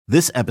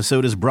This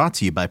episode is brought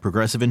to you by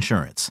Progressive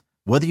Insurance.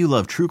 Whether you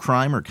love true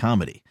crime or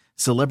comedy,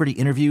 celebrity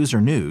interviews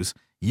or news,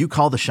 you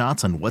call the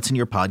shots on what's in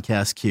your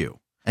podcast queue.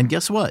 And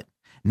guess what?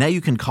 Now you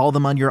can call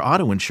them on your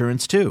auto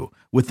insurance too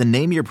with the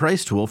Name Your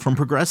Price tool from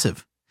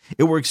Progressive.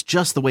 It works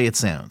just the way it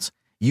sounds.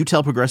 You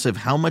tell Progressive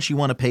how much you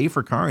want to pay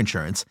for car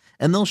insurance,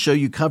 and they'll show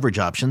you coverage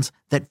options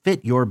that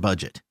fit your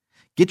budget.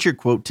 Get your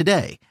quote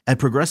today at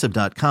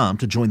Progressive.com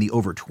to join the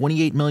over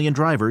 28 million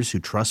drivers who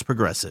trust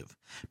Progressive.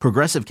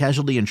 Progressive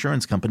Casualty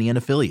Insurance Company and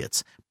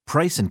Affiliates.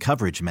 Price and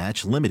coverage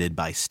match limited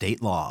by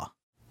state law.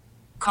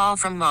 Call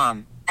from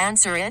mom.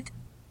 Answer it.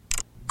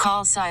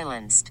 Call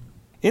silenced.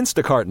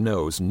 Instacart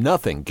knows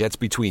nothing gets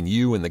between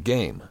you and the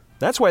game.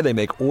 That's why they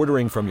make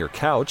ordering from your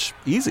couch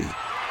easy.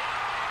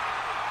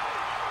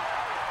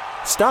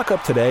 Stock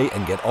up today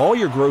and get all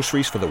your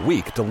groceries for the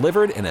week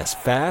delivered in as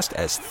fast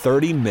as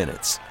 30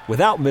 minutes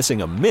without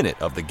missing a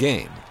minute of the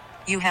game.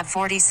 You have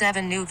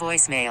 47 new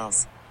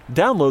voicemails.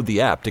 Download the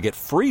app to get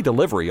free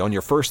delivery on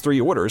your first 3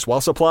 orders while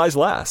supplies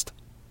last.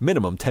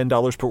 Minimum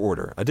 $10 per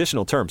order.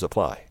 Additional terms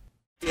apply.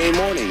 Hey,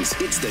 mornings,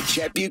 it's the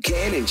Chet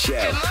Buchanan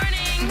Show.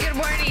 Good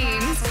morning.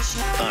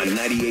 On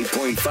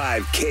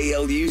 98.5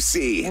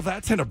 KLUC. Well,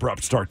 that's an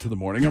abrupt start to the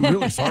morning. I'm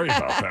really sorry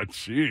about that.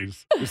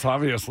 Jeez. It's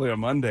obviously a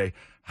Monday.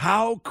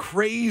 How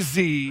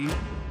crazy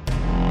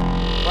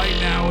right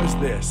now is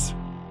this?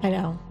 I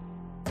know.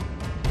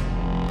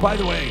 By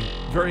the way,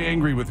 very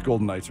angry with the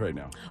Golden Knights right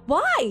now.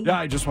 Why? Yeah,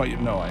 I just want you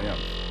to know I am.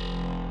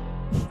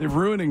 They're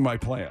ruining my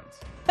plans.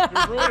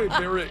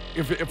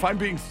 If I'm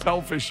being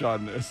selfish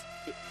on this.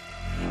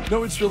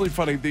 No, it's really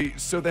funny.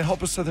 So they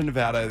help us Southern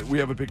Nevada. We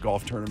have a big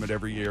golf tournament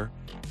every year.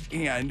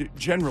 And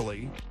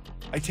generally,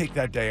 I take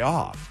that day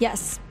off.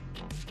 Yes.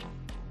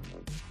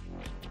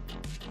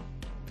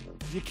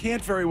 You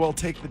can't very well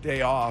take the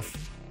day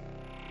off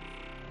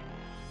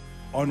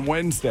on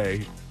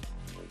Wednesday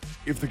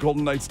if the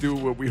Golden Knights do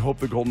what we hope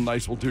the Golden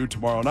Knights will do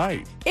tomorrow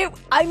night.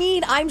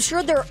 I'm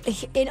sure they're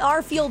in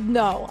our field.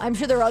 No, I'm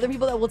sure there are other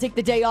people that will take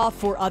the day off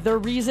for other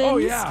reasons. Oh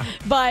yeah,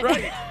 but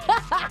right.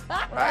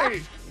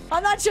 Right.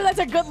 I'm not sure that's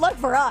a good look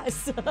for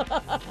us.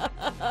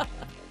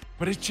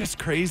 But it's just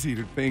crazy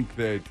to think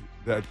that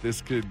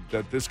this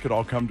could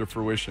all come to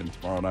fruition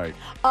tomorrow night.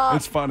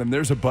 It's fun, and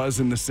there's a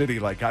buzz in the city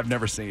like I've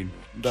never seen.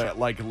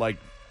 Like nothing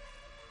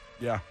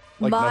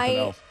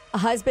else. My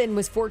husband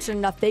was fortunate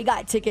enough; they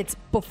got tickets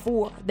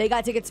before. They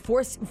got tickets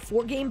for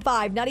Game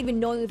 5, not even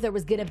knowing if there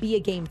was going to be a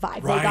Game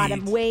 5. Right. They got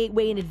them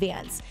way in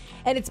advance,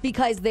 and it's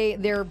because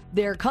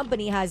their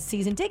company has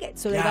season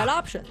tickets, so they got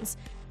options.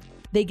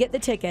 They get the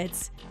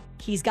tickets.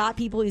 He's got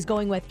people he's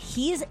going with.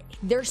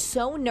 They're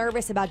so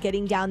nervous about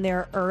getting down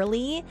there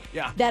early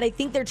that I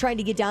think they're trying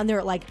to get down there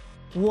at like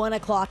 1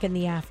 o'clock in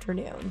the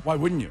afternoon. Why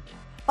wouldn't you?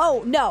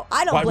 Oh, no,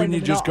 I don't blame them. Why wouldn't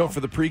you just at all. go for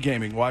the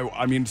pre-gaming? Why?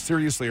 I mean,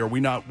 seriously, are we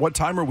not? What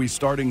time are we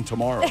starting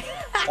tomorrow?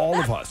 All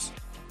of us.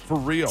 For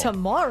real.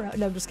 Tomorrow?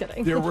 No, I'm just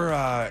kidding. There were,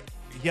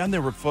 and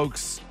there were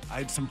folks, I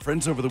had some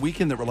friends over the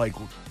weekend that were like,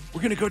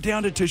 we're going to go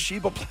down to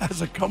Toshiba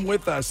Plaza. Come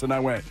with us. And I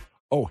went,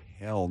 oh,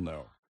 hell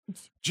no.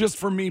 Just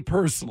for me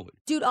personally.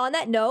 Dude, on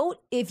that note,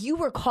 if you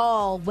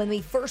recall when we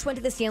first went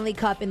to the Stanley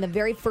Cup in the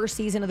very first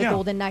season of the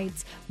Golden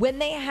Knights, when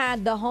they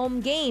had the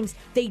home games,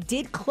 they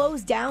did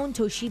close down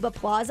Toshiba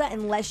Plaza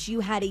unless you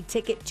had a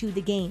ticket to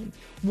the game.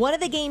 One of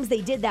the games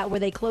they did that where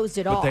they closed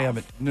it off. But they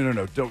haven't.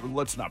 No.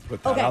 Let's not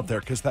put that out there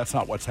because that's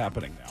not what's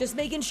happening now. Just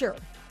making sure.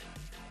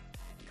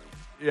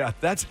 Yeah,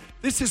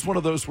 this is one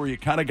of those where you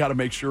kind of got to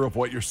make sure of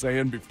what you're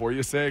saying before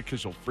you say it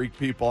because you'll freak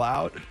people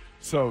out.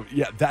 So,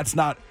 yeah, that's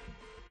not.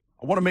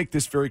 I want to make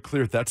this very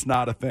clear. That's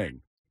not a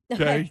thing.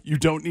 Okay? You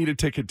don't need a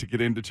ticket to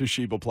get into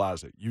Toshiba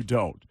Plaza. You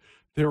don't.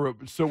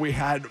 We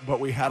had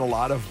a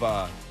lot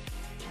of,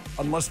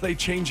 unless they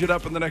change it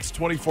up in the next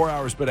 24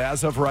 hours. But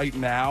as of right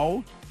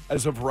now,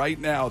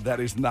 that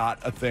is not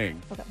a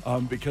thing.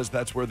 Okay. Because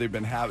that's where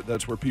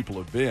that's where people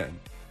have been.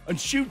 And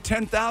shoot,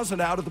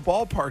 10,000 out of the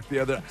ballpark the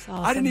other.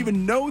 Awesome. I didn't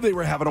even know they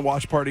were having a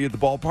watch party at the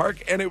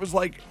ballpark, and it was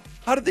like,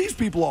 how did these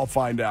people all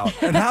find out?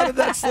 And how did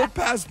that slip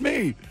past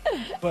me?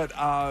 But,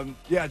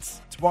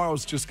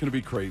 tomorrow's just going to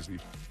be crazy.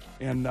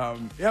 And,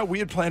 we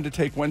had planned to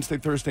take Wednesday,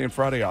 Thursday, and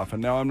Friday off,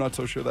 and now I'm not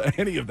so sure that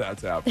any of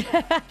that's happening.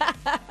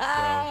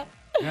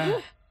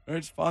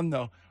 It's fun,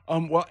 though.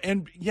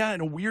 In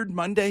a weird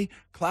Monday,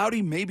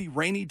 cloudy, maybe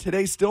rainy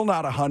today, still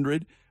not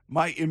 100.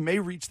 It may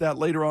reach that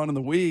later on in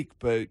the week,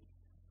 but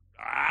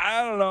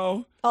I don't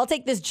know. I'll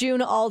take this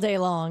June all day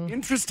long.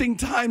 Interesting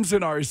times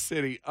in our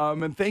city.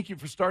 And thank you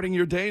for starting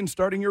your day and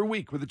starting your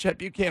week with the Chet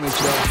Buchanan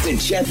Show. The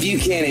Chet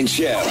Buchanan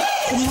Show.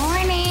 Good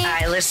morning.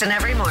 I listen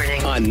every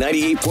morning. On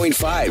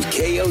 98.5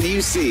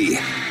 KLUC.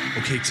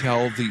 Okay,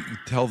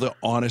 tell the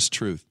honest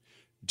truth.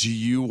 Do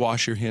you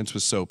wash your hands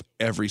with soap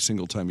every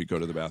single time you go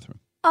to the bathroom?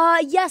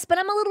 Yes, but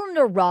I'm a little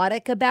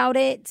neurotic about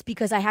it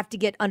because I have to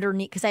get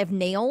underneath, because I have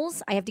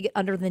nails. I have to get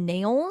under the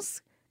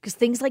nails. Because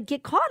things like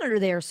get caught under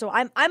there, so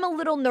I'm a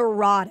little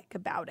neurotic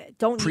about it.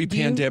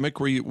 Pre-pandemic,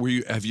 were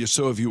you have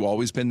you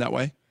always been that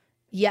way?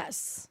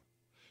 Yes.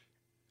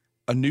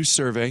 A new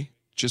survey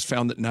just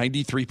found that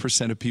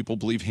 93% of people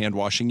believe hand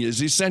washing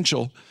is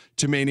essential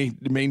to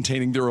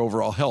maintaining their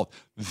overall health.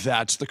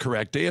 That's the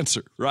correct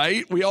answer,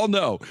 right? We all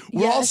know.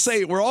 We're all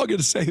going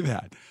to say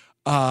that.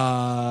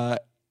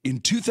 In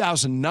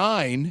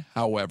 2009,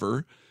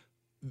 however,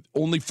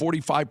 only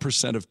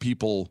 45% of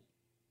people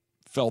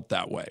felt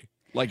that way.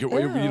 Like, it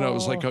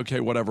was like, okay,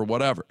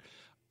 whatever.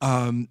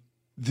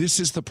 This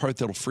is the part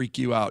that'll freak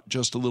you out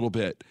just a little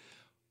bit.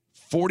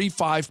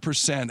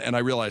 45%, and I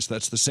realize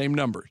that's the same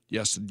number.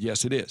 Yes,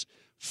 it is.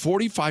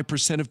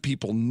 45% of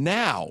people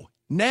now,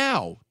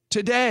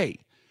 today,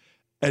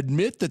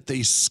 admit that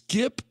they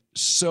skip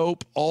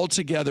soap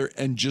altogether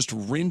and just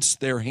rinse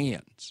their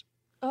hands.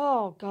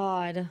 Oh,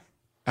 God.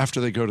 After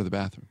they go to the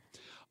bathroom.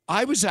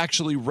 I was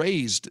actually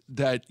raised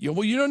that, you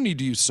don't need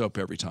to use soap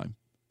every time.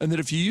 And that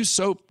if you use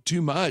soap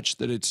too much,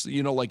 that it's,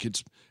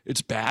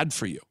 it's bad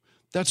for you.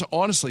 That's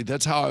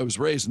how I was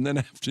raised. And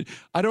then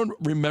I don't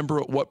remember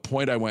at what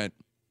point I went,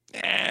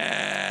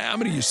 I'm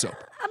going to use soap.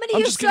 I'm going to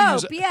use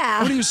soap, yeah.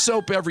 I'm going to use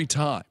soap every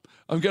time.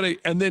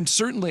 And then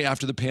certainly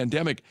after the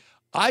pandemic,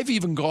 I've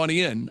even gone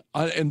in,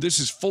 and this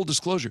is full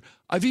disclosure,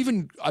 I've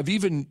even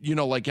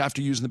like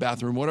after using the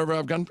bathroom, whatever,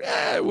 I've gone,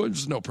 it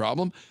was no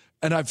problem.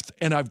 And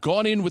I've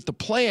gone in with the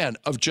plan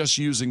of just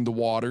using the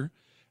water.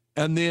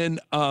 And then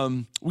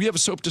we have a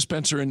soap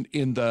dispenser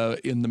in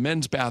the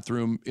men's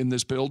bathroom in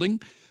this building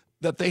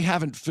that they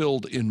haven't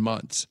filled in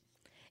months.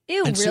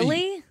 Ew,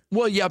 really?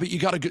 Well, yeah, but you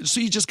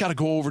just got to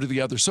go over to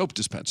the other soap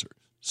dispenser.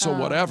 So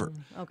whatever.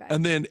 Okay.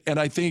 And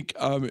I think,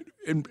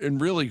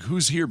 and really,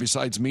 who's here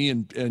besides me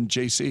and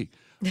JC?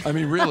 I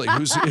mean, really,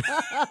 who's here?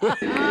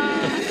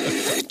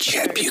 The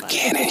Chet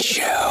Buchanan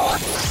Show.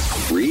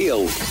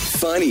 Real,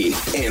 funny,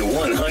 and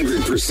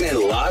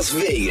 100% Las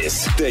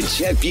Vegas. The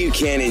Chet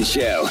Buchanan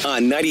Show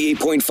on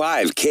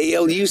 98.5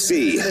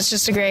 KLUC. It's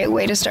just a great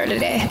way to start a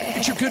day.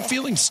 It's your good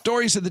feeling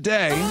stories of the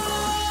day.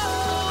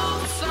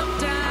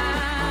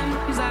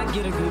 Sometimes I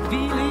get a good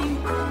feeling.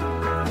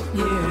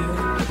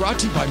 Yeah. Brought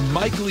to you by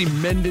Michael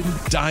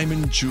Menden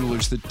Diamond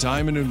Jewelers, the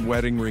diamond and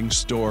wedding ring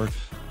store.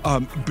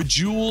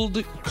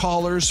 Bejeweled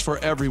collars for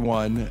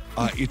everyone.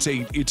 It's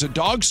a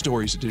dog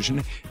stories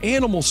edition,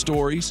 animal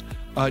stories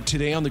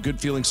today on the good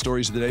feeling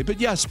stories of the day.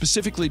 But yeah,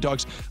 specifically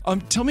dogs.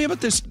 Tell me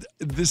about this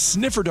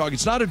sniffer dog.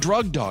 It's not a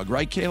drug dog,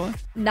 right, Kayla?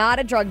 Not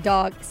a drug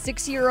dog.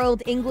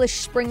 6-year-old English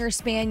Springer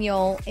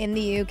Spaniel in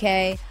the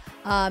UK,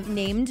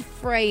 named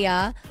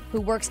Freya,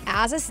 who works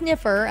as a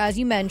sniffer, as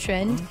you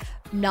mentioned.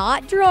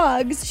 Not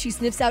drugs. She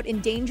sniffs out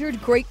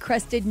endangered great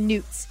crested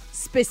newts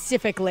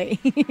specifically.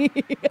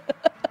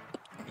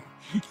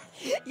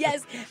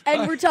 Yes,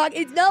 and we're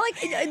talking. It's not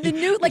like the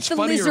newt, like it's the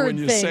funnier lizard when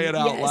you thing. say it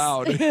out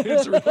loud.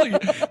 It's really.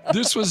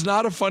 This was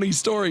not a funny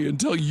story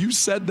until you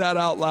said that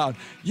out loud.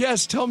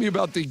 Yes, tell me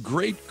about the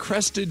great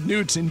crested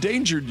newts,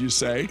 endangered. You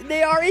say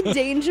they are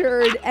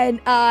endangered,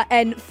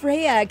 and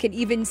Freya can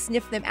even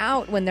sniff them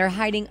out when they're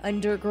hiding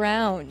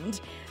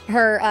underground.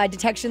 Her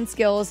detection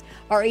skills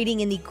are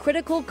aiding in the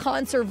critical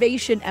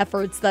conservation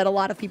efforts that a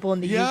lot of people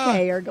in the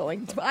UK are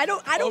going to. I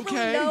don't really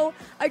know.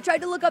 I tried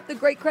to look up the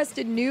great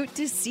crested newt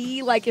to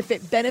see like if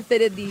it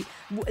benefited the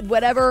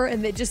whatever,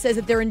 and it just says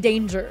that they're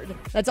endangered.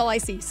 That's all I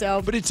see.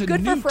 So, but it's a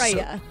good newt, for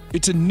Freya. So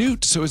it's a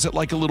newt. So is it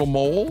like a little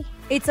mole?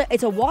 It's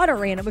a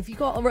water animal. If you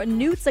call it a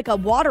newt's like a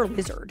water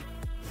lizard.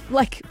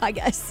 Like, I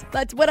guess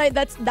that's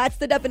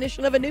the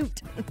definition of a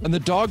newt. And the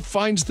dog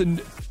finds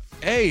the.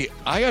 Hey,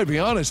 I gotta be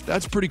honest,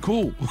 that's pretty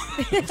cool.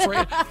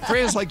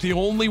 Freya's like the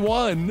only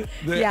one.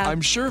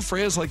 I'm sure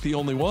Freya's like the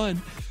only one.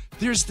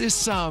 There's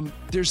this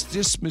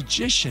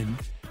magician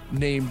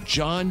named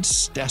John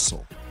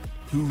Stessel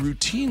who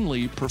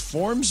routinely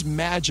performs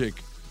magic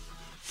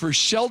for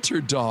shelter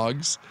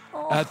dogs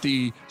at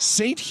the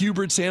St.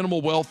 Hubert's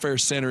Animal Welfare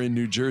Center in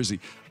New Jersey.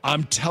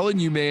 I'm telling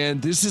you, man,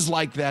 this is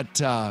like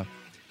that.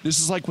 This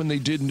is like when they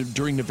did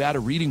during Nevada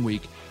Reading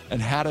Week and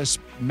had us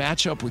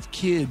match up with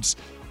kids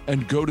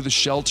and go to the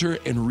shelter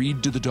and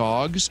read to the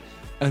dogs.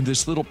 And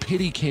this little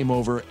pitty came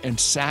over and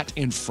sat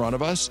in front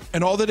of us.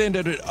 And all that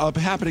ended up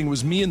happening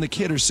was me and the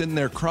kid are sitting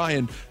there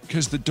crying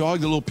because the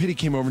little pitty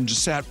came over and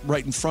just sat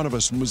right in front of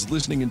us and was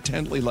listening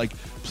intently like,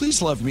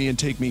 please love me and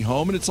take me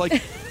home. And it's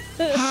like,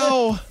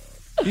 how?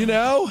 You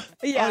know?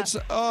 Yeah.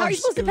 How are you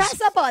supposed to pass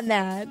up on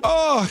that?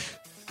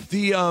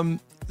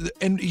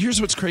 And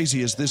here's what's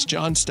crazy is this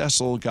John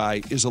Stessel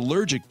guy is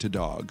allergic to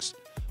dogs,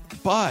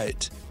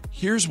 but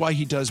here's why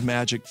he does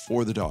magic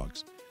for the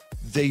dogs.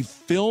 They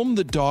film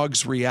the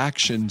dogs'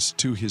 reactions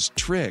to his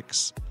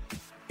tricks,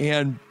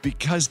 and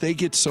because they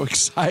get so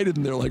excited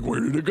and they're like, where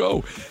did it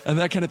go? And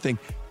that kind of thing,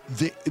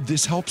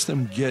 this helps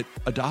them get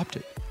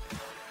adopted.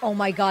 Oh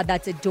my God,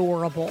 that's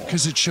adorable.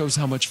 Because it shows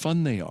how much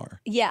fun they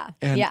are. Yeah,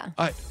 and yeah.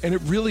 And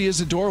it really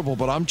is adorable,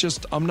 but I'm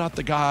not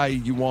the guy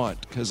you want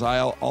because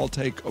I'll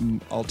take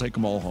them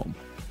all home.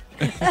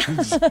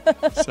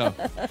 So,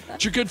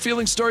 it's your good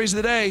feeling stories of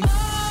the day.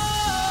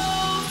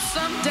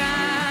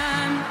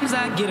 Sometimes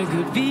I get a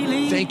good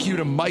feeling. Thank you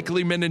to Michael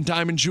Menden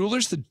Diamond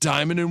Jewelers, the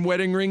diamond and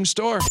wedding ring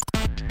store. The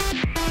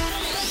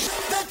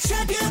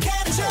Chet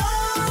Buchanan Show.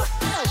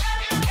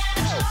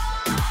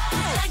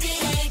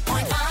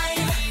 98.5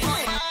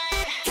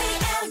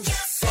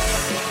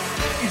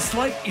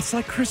 It's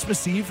like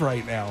Christmas Eve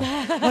right now.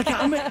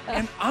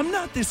 I'm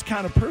not this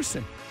kind of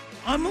person.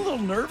 I'm a little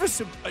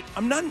nervous.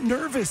 I'm not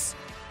nervous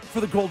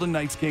for the Golden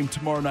Knights game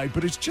tomorrow night,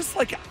 but it's just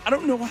like I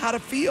don't know how to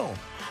feel.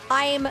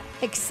 I'm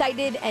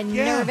excited and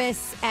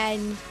nervous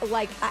and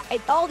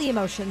all the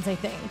emotions, I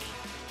think.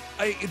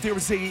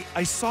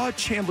 I saw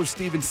Chandler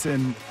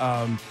Stevenson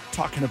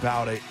talking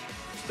about it.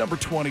 It's number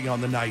 20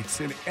 on the Knights,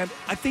 and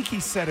I think he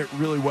said it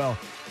really well.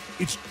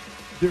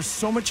 There's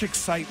so much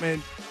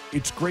excitement.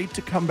 It's great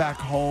to come back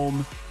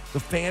home. The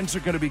fans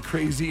are going to be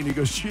crazy, and he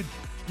goes, you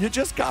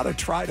just got to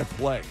try to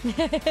play,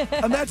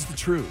 and that's the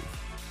truth.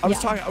 I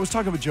was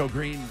talking with Joe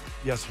Green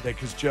yesterday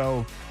because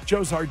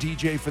Joe's our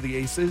DJ for the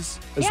Aces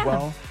as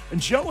well, and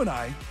Joe and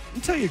I, let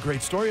me tell you a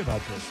great story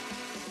about this.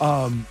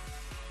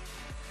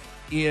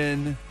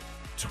 In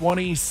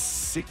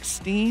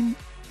 2016,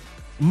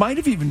 might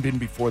have even been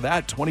before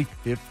that,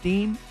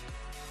 2015,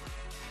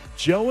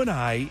 Joe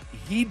and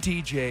he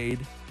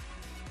DJ'd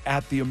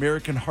at the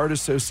American Heart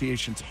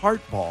Association's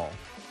Heart Ball.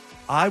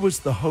 I was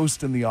the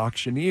host and the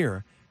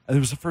auctioneer, and it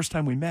was the first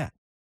time we met.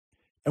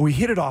 And we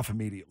hit it off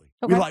immediately.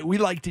 Okay. We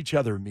liked each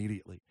other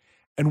immediately.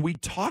 And we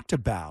talked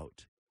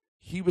about,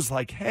 he was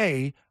like,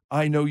 hey,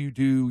 I know you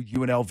do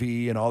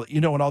UNLV and all,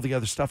 and all the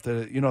other stuff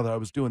that, that I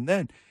was doing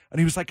then. And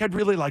he was like, I'd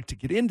really like to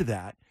get into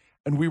that.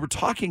 And we were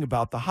talking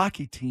about the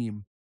hockey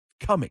team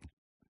coming,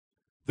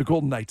 the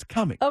Golden Knights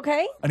coming.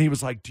 Okay. And he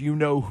was like, do you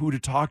know who to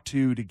talk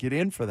to get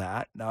in for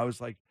that? And I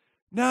was like,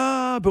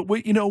 nah, but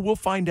we'll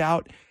find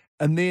out.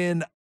 And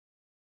then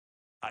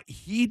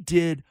he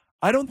did.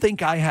 I don't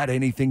think I had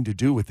anything to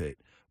do with it,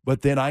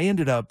 but then I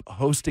ended up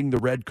hosting the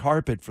red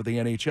carpet for the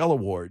NHL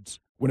awards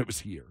when it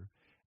was here,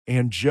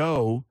 and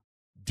Joe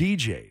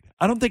DJ'd.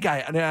 I don't think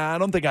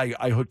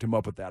I hooked him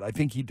up with that. I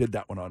think he did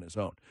that one on his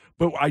own.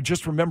 But I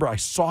just remember I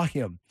saw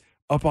him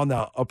up on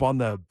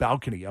the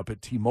balcony up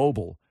at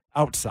T-Mobile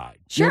outside.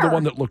 Sure. You know, the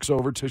one that looks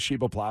over to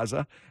Sheba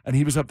Plaza, and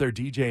he was up there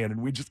DJing,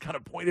 and we just kind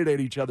of pointed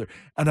at each other.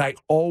 And I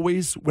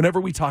always,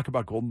 whenever we talk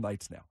about Golden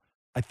Knights now,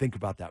 I think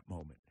about that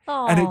moment.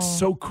 Aww. And it's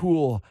so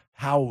cool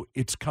how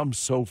it's come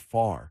so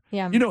far.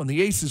 Yeah. And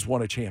the Aces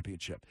won a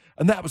championship,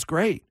 and that was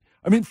great.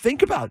 I mean,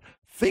 think about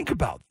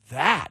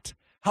that.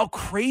 How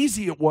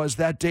crazy it was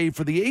that day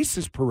for the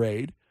Aces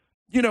parade,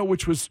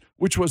 which was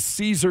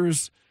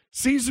Caesars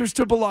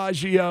to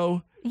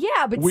Bellagio.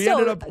 Yeah, but we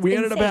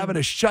ended up having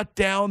to shut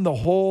down the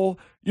whole,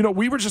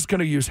 we were just going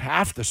to use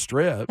half the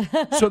strip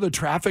so the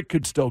traffic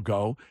could still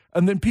go.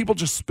 And then people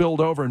just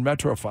spilled over, and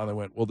Metro finally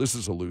went, well, this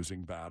is a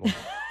losing battle.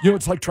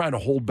 It's like trying to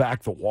hold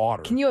back the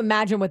water. Can you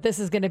imagine what this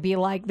is going to be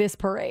like, this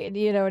parade?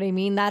 You know what I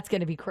mean? That's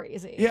going to be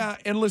crazy. Yeah,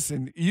 and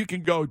listen, you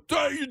can go,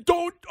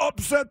 don't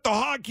upset the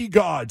hockey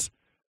gods.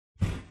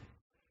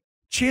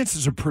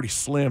 Chances are pretty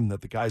slim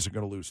that the guys are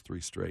going to lose 3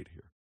 straight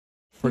here.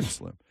 Pretty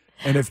slim.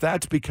 And if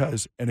that's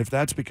because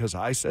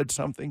I said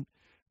something,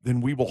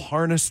 then we will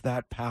harness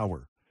that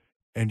power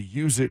and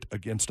use it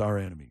against our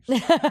enemies.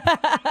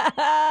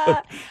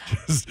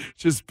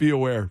 just be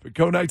aware. But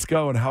go Knights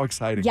go, and how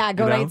exciting. Yeah,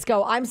 go Knights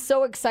go. I'm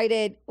so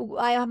excited.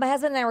 My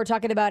husband and I were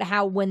talking about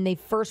how when they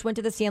first went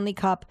to the Stanley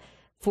Cup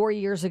 4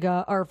 years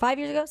ago, or 5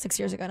 years ago, 6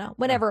 years ago now,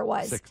 whenever it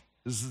was. 6.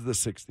 This is the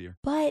 6th year.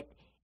 But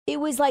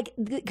it was like,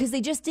 because they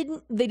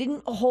didn't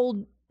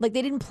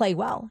play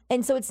well.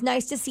 And so it's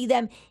nice to see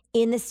them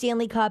in the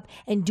Stanley Cup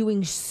and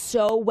doing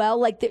so well.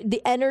 Like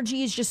the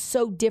energy is just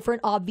so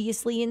different,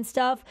 obviously, and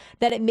stuff,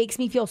 that it makes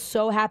me feel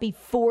so happy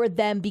for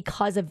them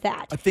because of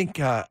that. I think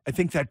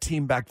that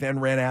team back then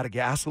ran out of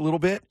gas a little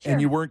bit, sure.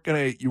 And you weren't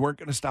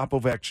gonna stop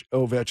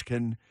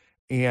Ovechkin.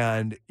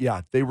 And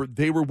yeah, they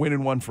were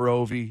winning one for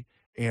Ovi,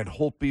 and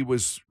Holtby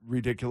was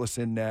ridiculous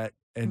in net,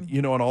 and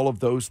and all of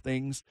those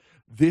things.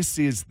 This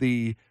is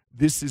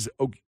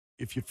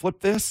if you flip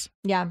this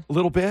a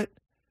little bit,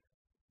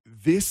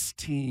 this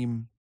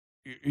team,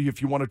 if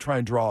you want to try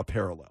and draw a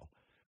parallel,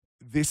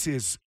 this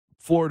is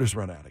Florida's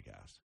run out of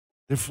gas.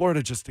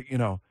 Florida just,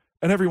 and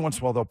every once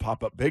in a while they'll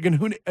pop up big.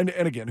 And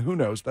again, who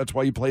knows? That's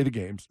why you play the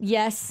games.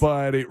 Yes.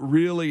 But it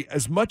really,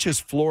 as much as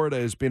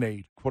Florida has been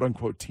a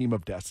quote-unquote team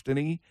of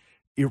destiny,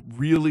 it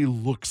really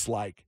looks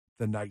like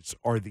the Knights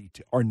are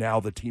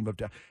now the team of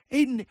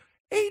destiny.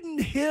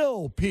 Aiden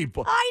Hill,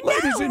 people. I know,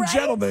 ladies and right?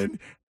 gentlemen,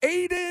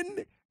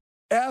 Aiden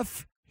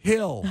F.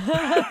 Hill.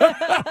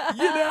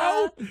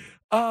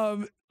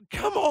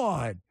 Come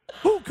on.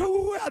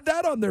 Who had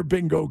that on their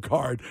bingo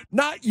card?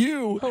 Not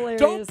you. Hilarious.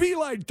 Don't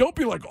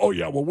be like, oh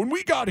yeah, well, when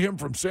we got him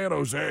from San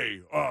Jose,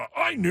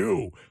 I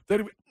knew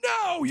that.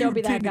 No, don't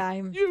be that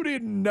guy. You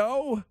didn't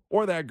know,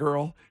 or that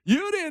girl.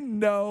 You didn't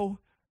know.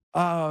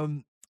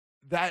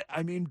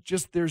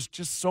 There's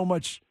just so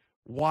much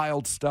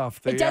wild stuff.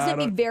 It does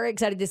make me very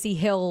excited to see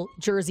Hill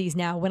jerseys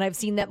now. When I've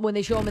seen that, when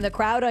they show them in the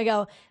crowd, I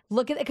go,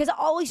 look at it. Because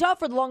all we saw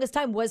for the longest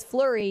time was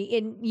Fleury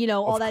in,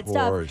 all that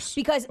stuff.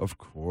 Because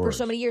for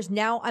so many years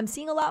now, I'm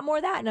seeing a lot more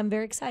of that, and I'm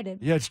very excited.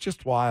 Yeah, it's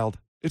just wild.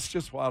 It's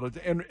just wild.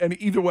 And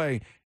either way,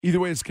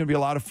 it's going to be a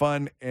lot of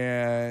fun.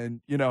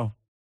 And,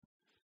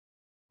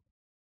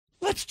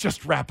 let's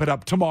just wrap it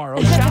up tomorrow.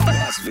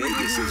 Las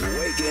Vegas is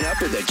waking up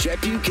with the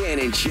Chet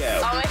Buchanan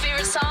Show. All my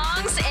favorite songs.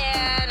 songs,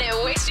 and it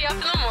wakes me up in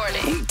the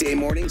morning. Weekday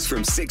mornings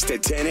from 6 to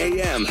 10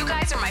 a.m. You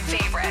guys are my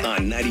favorite.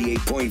 On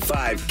 98.5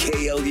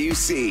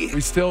 KLUC.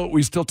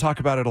 We still talk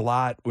about it a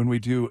lot when we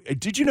do.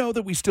 Did you know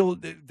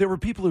that there were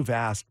people who've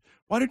asked,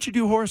 why don't you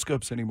do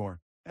horoscopes anymore?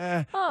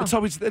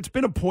 It's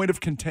been a point of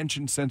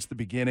contention since the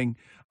beginning.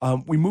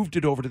 We moved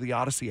it over to the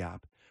Odyssey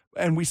app,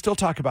 and we still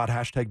talk about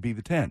hashtag Be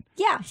the 10.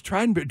 Yeah. Just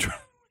try and be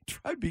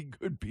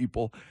good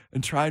people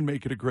and try and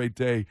make it a great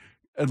day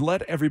and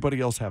let everybody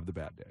else have the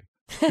bad day.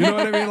 You know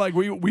what I mean? Like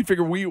we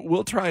figure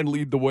we'll try and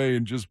lead the way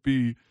and just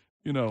be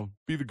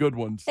the good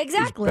ones.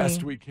 Exactly. As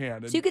best we can.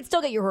 And, so you could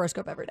still get your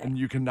horoscope every day. And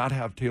you cannot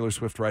have Taylor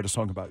Swift write a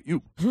song about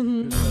you.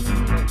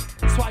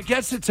 So I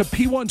guess it's a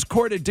P1's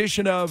Court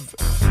edition of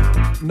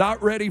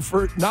not ready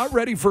for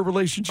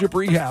relationship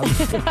rehab.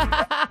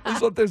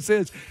 That's what this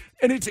is.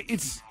 And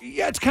it's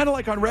kind of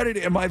like on Reddit,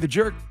 Am I the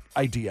Jerk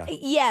idea.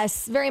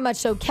 Yes, very much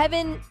so.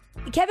 Kevin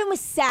was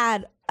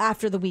sad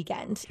after the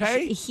weekend.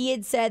 Okay. He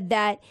had said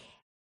that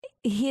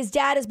his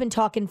dad has been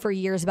talking for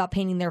years about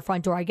painting their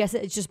front door. I guess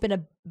it's just been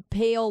a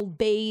pale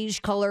beige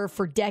color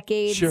for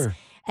decades. Sure.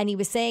 And he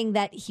was saying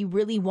that he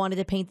really wanted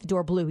to paint the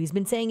door blue. He's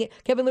been saying it.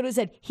 Kevin literally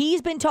said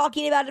he's been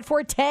talking about it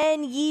for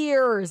 10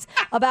 years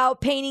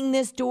about painting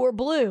this door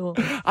blue.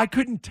 I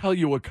couldn't tell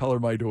you what color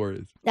my door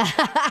is.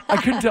 I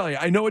couldn't tell you.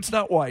 I know it's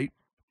not white.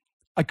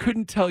 I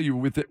couldn't tell you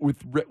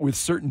with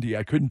certainty.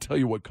 I couldn't tell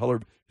you what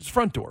color. It's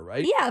front door,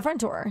 right? Yeah, the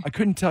front door. I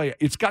couldn't tell you.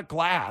 It's got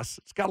glass.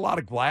 It's got a lot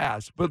of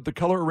glass, but the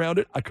color around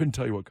it, I couldn't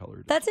tell you what color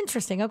it is. That's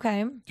interesting.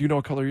 Okay. Do you know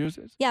what color yours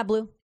is? Yeah,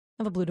 blue. I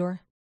have a blue door.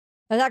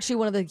 That's actually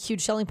one of the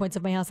huge selling points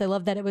of my house. I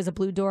love that it was a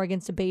blue door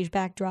against a beige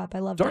backdrop. I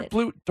loved it.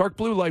 Dark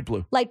blue, light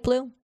blue. Light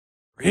blue.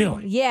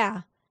 Really?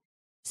 Yeah.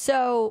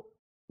 So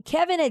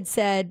Kevin had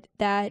said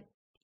that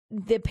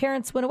the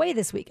parents went away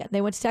this weekend.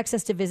 They went to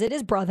Texas to visit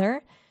his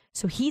brother.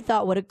 So he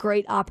thought, what a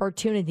great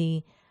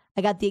opportunity.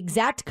 I got the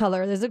exact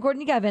color. This is according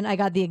to Kevin. I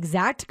got the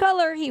exact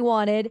color he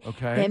wanted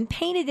and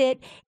painted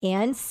it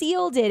and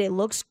sealed it. It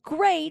looks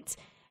great.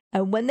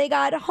 And when they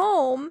got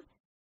home,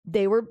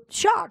 they were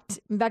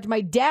shocked. In fact,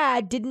 my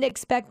dad didn't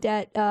expect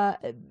it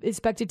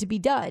to be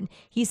done.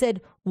 He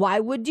said, "Why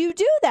would you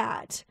do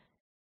that?"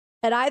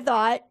 And I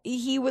thought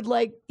he would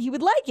like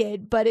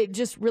it, but it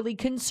just really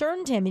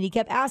concerned him. And he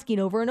kept asking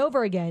over and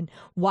over again,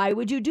 "Why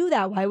would you do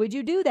that? Why would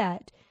you do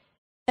that?"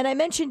 And I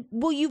mentioned,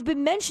 "Well, you've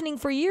been mentioning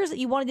for years that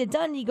you wanted it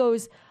done." And he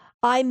goes,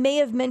 "I may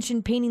have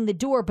mentioned painting the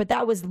door, but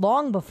that was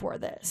long before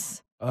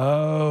this."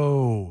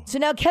 Oh. So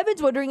now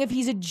Kevin's wondering if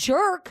he's a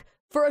jerk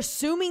for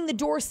assuming the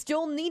door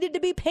still needed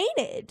to be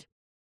painted.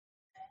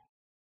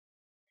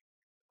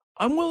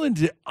 I'm willing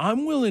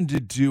to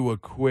do a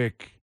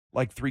quick,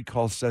 3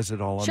 calls says it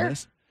all on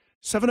this.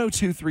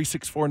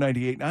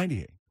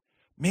 702-364-9898.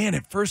 Man,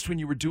 at first when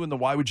you were doing the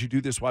why would you do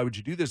this,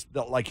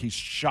 like he's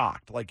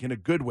shocked, like in a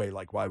good way,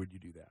 like why would you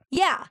do that?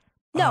 Yeah.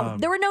 No,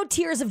 there were no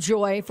tears of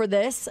joy for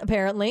this,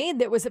 apparently.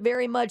 That was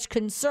very much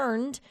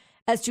concerned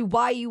as to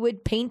why you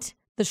would paint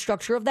the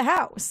structure of the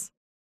house.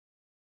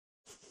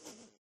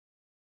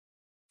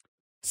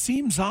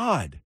 Seems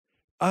odd.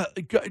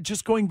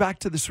 Just going back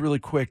to this really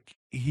quick,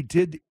 he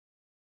did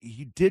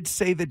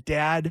say that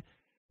dad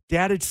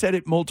had said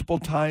it multiple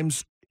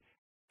times.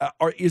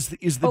 Over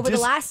the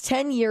last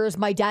 10 years,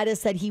 my dad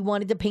has said he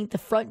wanted to paint the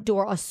front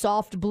door a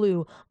soft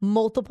blue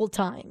multiple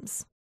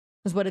times,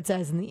 is what it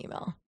says in the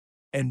email.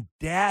 And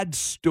dad's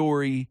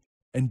story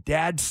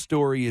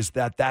is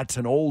that that's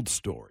an old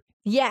story.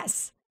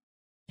 Yes.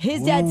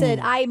 His dad said,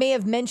 I may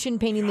have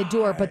mentioned painting the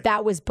door, but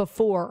that was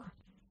before.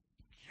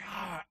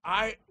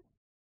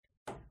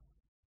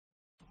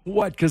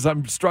 What? Because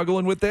I'm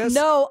struggling with this?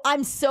 No,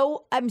 I'm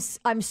so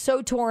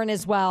torn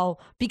as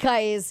well,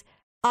 because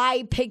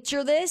I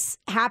picture this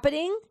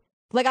happening.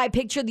 Like, I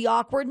picture the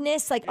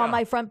awkwardness, on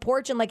my front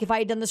porch, and if I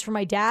had done this for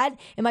my dad,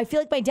 and I feel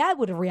like my dad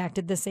would have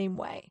reacted the same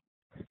way.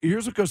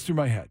 Here's what goes through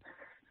my head.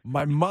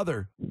 My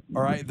mother,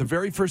 all right, the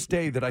very first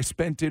day that I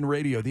spent in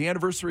radio, the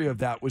anniversary of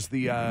that was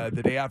the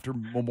day after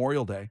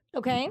Memorial Day.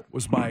 Okay.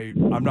 Was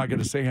I'm not going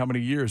to say how many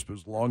years, but it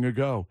was long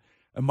ago.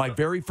 And my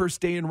very first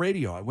day in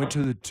radio, I went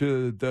to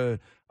the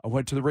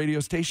radio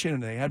station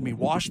and they had me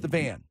wash the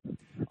van.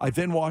 I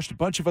then washed a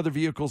bunch of other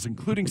vehicles,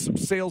 including some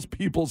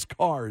salespeople's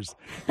cars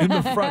in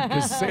the front,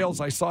 because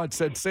I saw it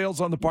said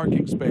sales on the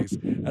parking space.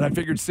 And I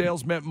figured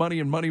sales meant money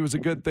and money was a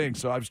good thing.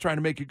 So I was trying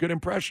to make a good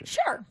impression.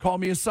 Sure. Call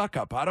me a suck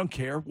up. I don't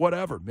care.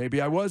 Whatever. Maybe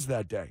I was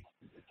that day.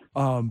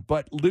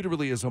 But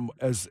literally as I'm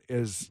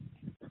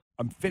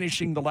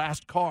finishing the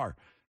last car,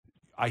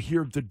 I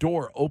hear the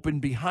door open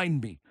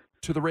behind me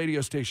to the radio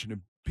station,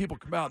 and people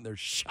come out and they're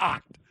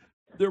shocked.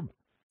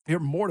 They're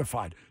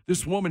mortified.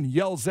 This woman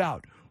yells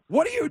out,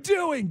 "What are you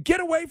doing?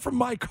 Get away from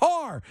my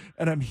car!"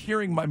 And I'm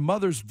hearing my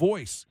mother's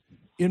voice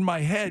in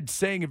my head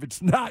saying, "If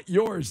it's not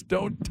yours,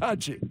 don't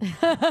touch it."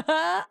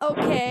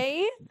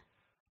 Okay.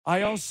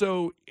 I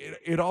also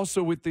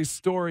with this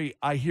story,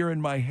 I hear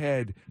in my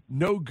head,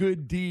 no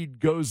good deed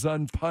goes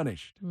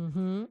unpunished.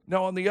 Mm-hmm.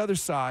 Now, on the other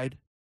side,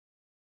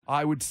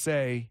 I would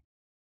say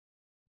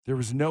there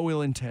was no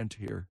ill intent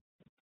here.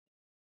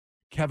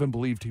 Kevin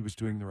believed he was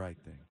doing the right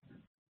thing.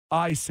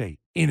 I say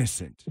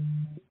innocent.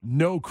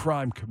 No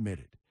crime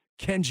committed.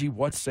 Kenji,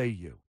 what say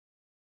you?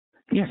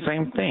 Yeah,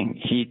 same thing.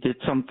 He did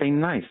something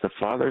nice. The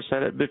father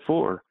said it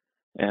before,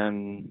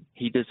 and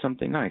he did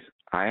something nice.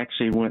 I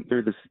actually went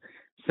through this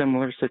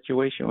similar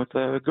situation with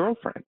a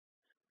girlfriend,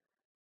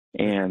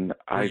 and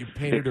I you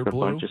painted her fixed a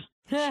blue? bunch of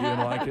She didn't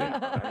like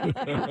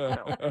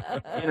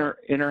it?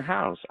 in her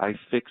house. I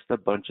fixed a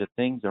bunch of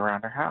things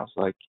around her house,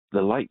 like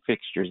the light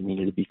fixtures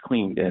needed to be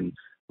cleaned and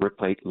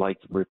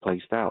lights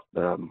replaced out.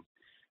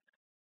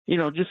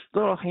 Just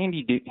little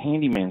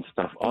handyman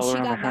stuff all she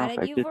around got the house. mad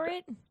at you for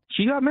it?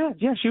 She got mad.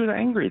 Yeah, she was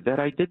angry that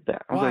I did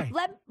that. I was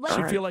Why? like,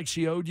 She feel like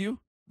she owed you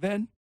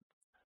then?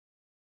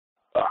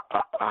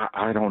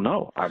 I don't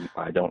know. I'm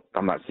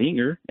not seeing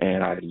her,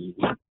 and I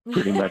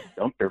pretty much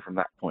dumped her from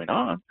that point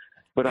on.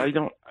 But I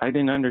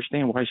didn't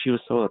understand why she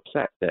was so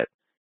upset that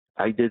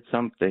I did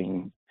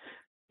something.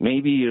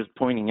 Maybe he was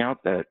pointing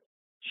out that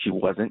she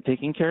wasn't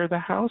taking care of the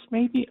house.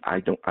 Maybe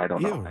I don't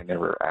know. I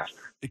never asked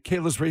her.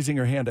 Kayla's raising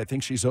her hand. I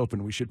think she's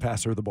open. We should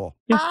pass her the ball.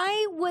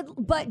 I would,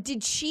 but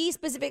did she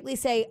specifically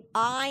say,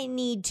 I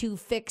need to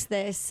fix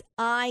this,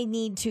 I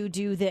need to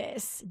do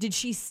this?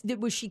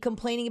 Was she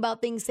complaining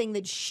about things, saying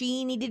that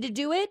she needed to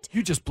do it?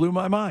 You just blew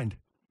my mind.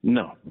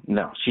 No,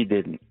 she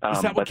didn't.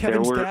 Is that what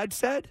Kevin's dad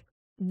said?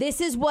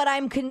 This is what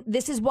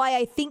this is why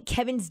I think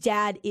Kevin's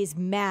dad is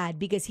mad,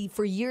 because he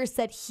for years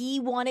said he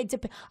wanted to,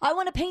 I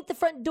want to paint the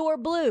front door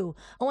blue.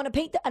 I want to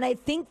paint and I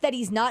think that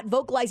he's not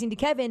vocalizing to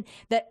Kevin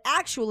that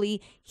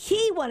actually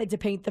he wanted to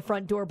paint the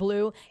front door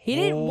blue. He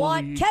didn't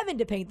want Kevin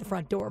to paint the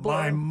front door blue.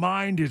 My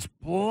mind is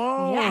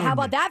blown. Yeah, how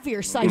about that for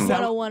your Psych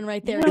 101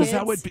 right there, kids?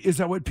 Is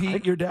that what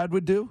Pete, your dad,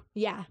 would do?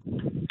 Yeah.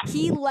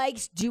 He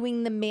likes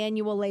doing the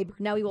manual labor.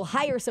 Now he will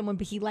hire someone,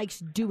 but he likes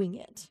doing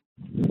it.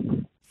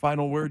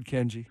 Final word,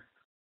 Kenji.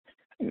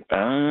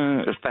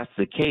 If that's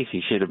the case, he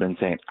should have been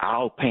saying,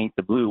 I'll paint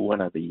the blue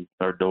one of these,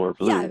 or door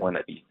blue one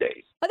of these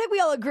days. I think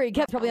we all agree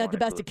Kevin's probably not the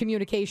best at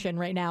communication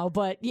right now,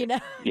 but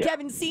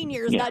Kevin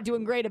Sr. is not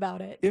doing great about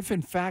it. If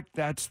in fact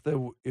that's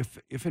the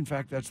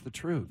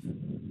truth,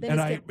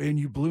 Then and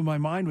you blew my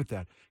mind with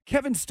that.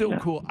 Kevin's still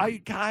cool.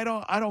 I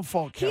don't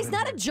fault Kevin. He's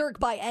not a jerk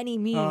by any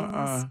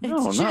means.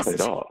 No, not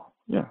at all.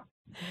 Yeah.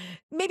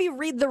 Maybe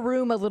read the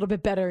room a little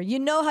bit better. You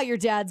know how your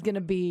dad's going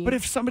to be. But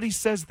if somebody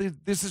says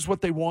that this is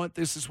what they want,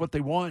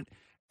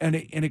 and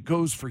it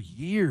goes for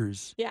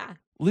years. Yeah.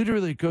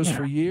 Literally, it goes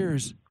for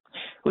years.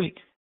 Wait,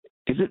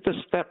 is it the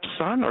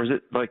stepson or is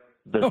it like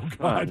the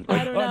son?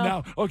 I don't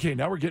know.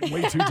 Now we're getting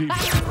way too deep.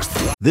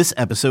 This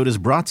episode is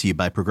brought to you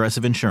by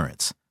Progressive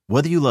Insurance.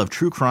 Whether you love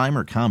true crime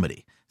or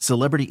comedy,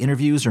 celebrity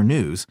interviews or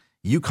news,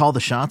 you call the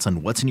shots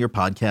on what's in your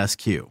podcast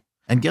queue.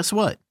 And guess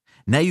what?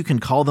 Now you can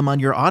call them on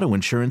your auto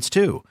insurance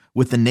too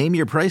with the Name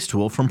Your Price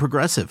tool from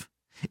Progressive.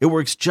 It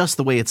works just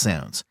the way it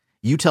sounds.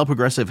 You tell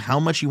Progressive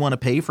how much you want to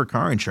pay for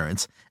car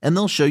insurance, and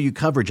they'll show you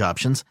coverage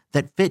options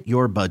that fit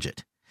your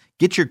budget.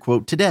 Get your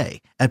quote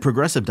today at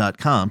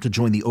Progressive.com to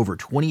join the over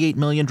 28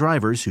 million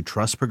drivers who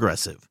trust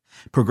Progressive.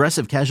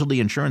 Progressive Casualty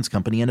Insurance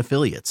Company and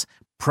Affiliates.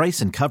 Price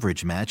and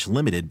coverage match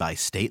limited by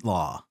state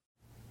law.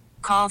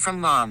 Call from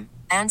mom.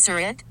 Answer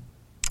it.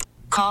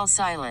 Call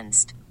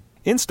silenced.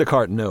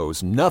 Instacart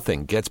knows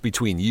nothing gets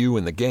between you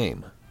and the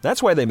game.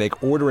 That's why they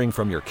make ordering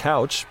from your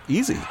couch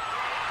easy.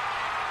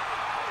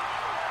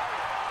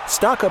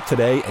 Stock up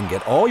today and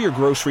get all your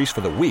groceries for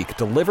the week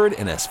delivered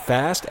in as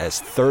fast as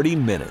 30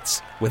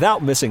 minutes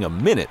without missing a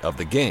minute of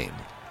the game.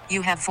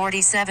 You have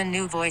 47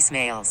 new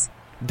voicemails.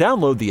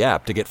 Download the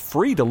app to get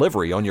free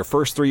delivery on your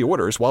first 3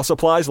 orders while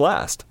supplies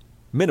last.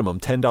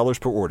 Minimum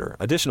 $10 per order.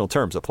 Additional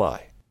terms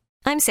apply.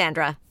 I'm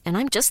Sandra, and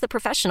I'm just the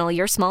professional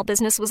your small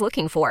business was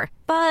looking for.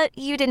 But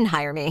you didn't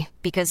hire me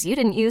because you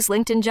didn't use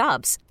LinkedIn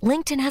Jobs.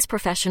 LinkedIn has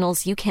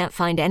professionals you can't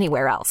find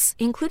anywhere else,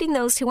 including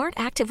those who aren't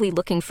actively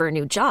looking for a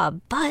new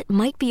job, but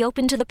might be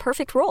open to the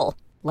perfect role,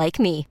 like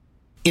me.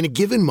 In a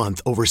given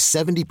month, over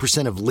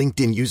 70% of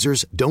LinkedIn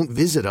users don't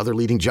visit other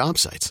leading job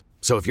sites.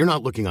 So if you're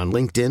not looking on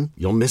LinkedIn,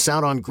 you'll miss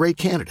out on great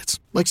candidates,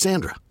 like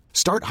Sandra.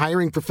 Start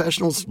hiring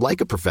professionals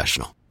like a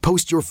professional.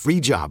 Post your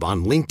free job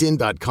on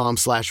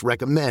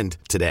linkedin.com/recommend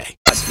today.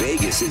 Las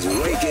Vegas is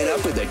waking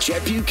up with the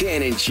Chet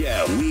Buchanan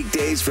Show.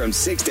 Weekdays from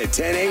 6 to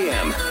 10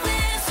 a.m.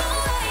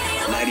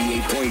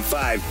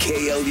 98.5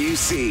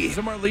 KLUC. Is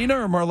it Marlena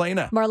or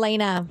Marlena?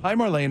 Marlena. Hi,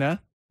 Marlena.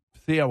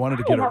 See, I wanted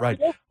to get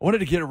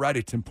it right.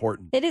 It's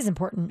important. It is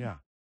important. Yeah.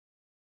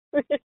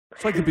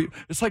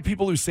 It's like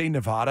people who say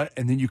Nevada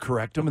and then you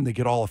correct them and they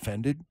get all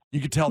offended.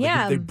 You could tell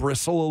they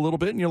bristle a little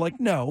bit and you're like,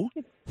 no,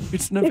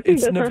 it's Nevada.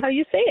 That's not how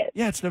you say it.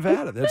 Yeah, it's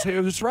Nevada. That's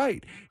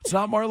right. It's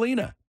not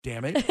Marlena.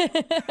 Damn it.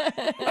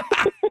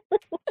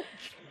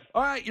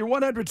 All right, your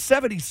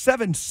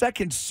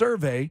 177-second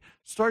survey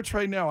starts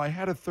right now. I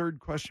had a third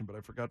question, but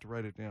I forgot to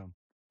write it down.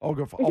 I'll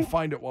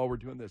find it while we're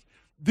doing this.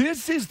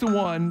 This is the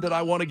one that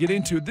I want to get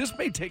into. This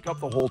may take up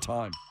the whole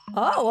time.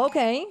 Oh,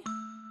 okay.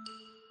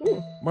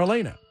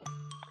 Marlena.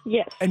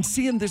 Yes. And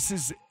seeing this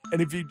is,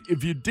 and if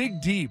you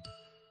dig deep,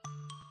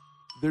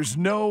 there's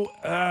no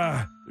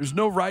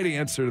right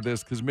answer to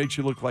this because it makes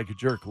you look like a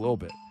jerk a little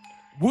bit.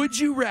 Would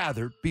you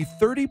rather be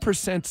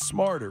 30%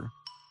 smarter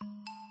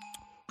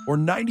or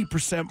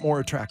 90% more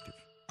attractive?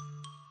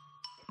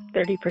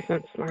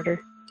 30% smarter.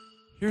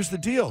 Here's the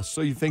deal.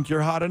 So you think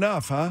you're hot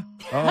enough, huh?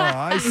 Oh,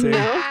 I see.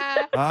 No.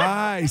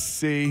 I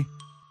see.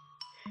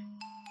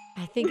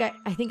 I think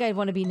I'd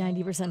want to be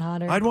 90%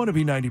 hotter. I'd want to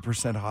be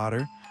 90%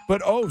 hotter.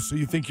 But, so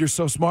you think you're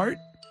so smart?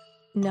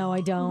 No,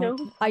 I don't. No.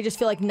 I just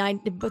feel like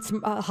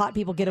hot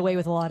people get away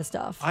with a lot of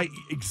stuff.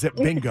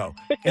 Bingo.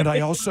 And I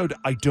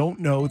don't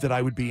know that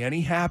I would be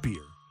any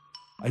happier.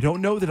 I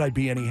don't know that I'd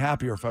be any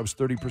happier if I was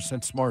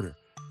 30% smarter.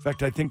 In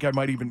fact, I think I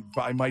might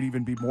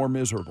even be more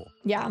miserable.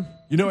 Yeah.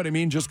 You know what I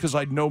mean? Just because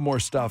I'd know more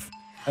stuff.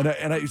 And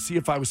I see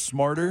if I was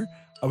smarter,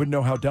 I would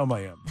know how dumb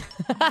I am.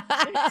 Does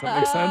that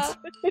make sense?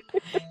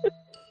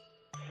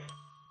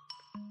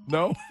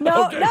 No?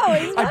 No, Okay. no.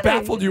 It's I funny.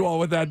 baffled you all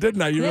with that,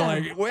 didn't I? You were Yeah.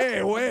 like,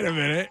 wait a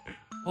minute.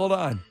 Hold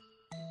on.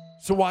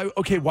 So why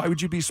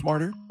would you be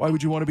smarter? Why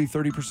would you want to be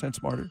 30%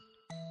 smarter?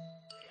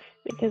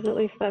 Because at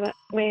least that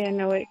way I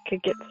know it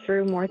could get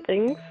through more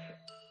things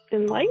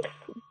in life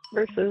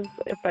versus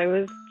if I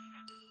was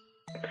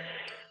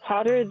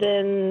hotter,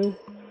 then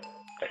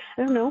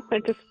I don't know.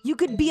 You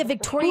could be a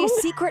Victoria's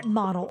Secret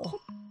model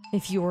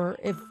if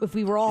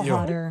we were all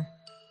hotter.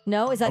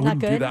 No, is that not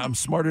good? Do that. I'm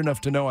smart enough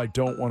to know I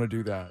don't want to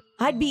do that.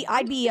 I'd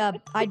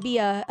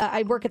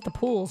work at the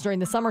pools during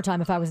the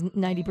summertime if I was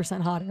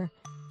 90% hotter.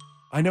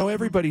 I know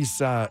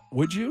everybody's.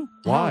 Would you?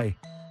 Why?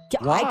 Yeah,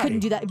 Why? I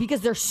couldn't do that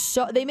because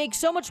they make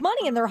so much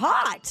money and they're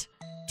hot.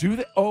 Do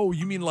they? Oh,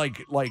 you mean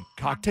like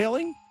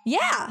cocktailing?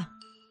 Yeah.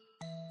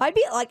 I'd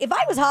be like, if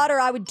I was hotter,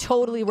 I would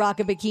totally rock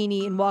a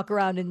bikini and walk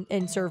around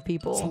and serve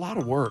people. It's a lot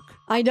of work.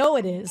 I know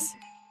it is.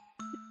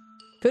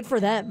 Good for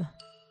them.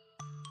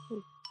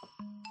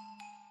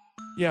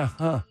 Yeah,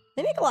 huh?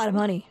 They make a lot of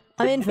money.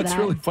 I'm in for that. It's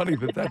really funny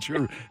that's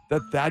your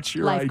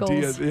Life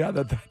idea. goals. Yeah,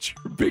 that's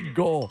your big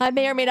goal. I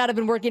may or may not have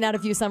been working out a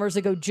few summers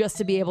ago just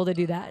to be able to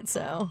do that.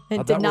 So it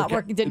How'd did that not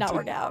work work. It did not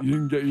work out.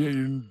 You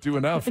didn't do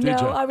enough, did No,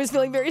 you? I was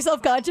feeling very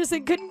self-conscious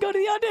and couldn't go to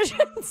the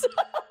auditions.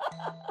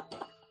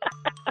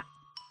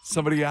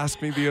 Somebody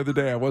asked me the other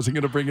day. I wasn't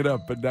going to bring it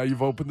up, but now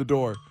you've opened the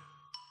door.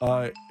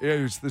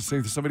 It's this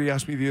thing. Somebody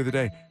asked me the other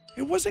day.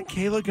 It wasn't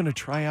Kayla going to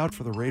try out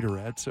for the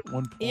Raiderettes at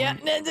one point? Yeah,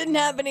 that didn't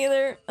happen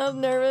either. I was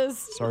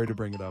nervous. Sorry to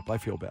bring it up. I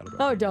feel bad about it.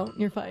 Oh, don't.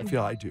 You're fine.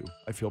 I do.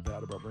 I feel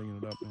bad about bringing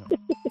it up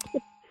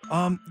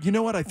now. You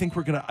know what? I think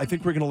we're gonna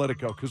let it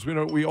go because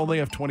we only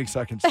have 20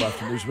 seconds left,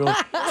 and there's really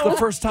it's the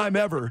first time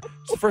ever.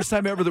 It's the first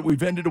time ever that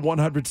we've ended a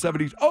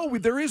 170. Oh,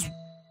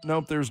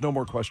 there's no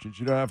more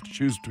questions. You don't have to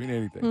choose between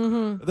anything.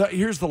 Mm-hmm.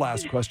 Here's the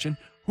last question: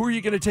 who are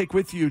you going to take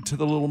with you to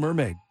the Little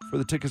Mermaid for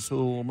the tickets to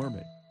the Little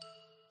Mermaid?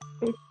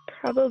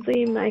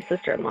 Probably my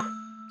sister-in-law.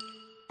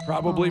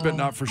 Probably, but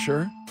not for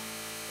sure.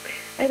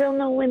 I don't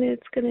know when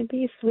it's going to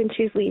be when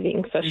she's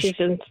leaving, so she's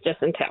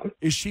just in town.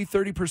 Is she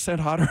 30%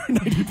 hotter or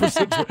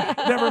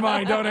 90%? Never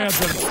mind, don't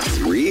answer.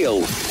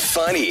 Real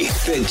funny.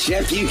 The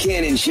Chet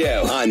Buchanan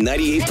Show on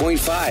 98.5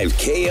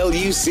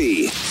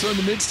 KLUC. So in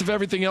the midst of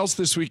everything else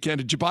this weekend,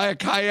 did you buy a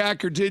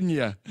kayak or didn't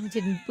you?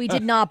 We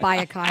did not buy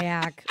a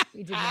kayak.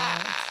 We did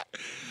not.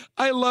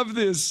 I love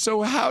this.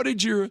 So how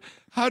did your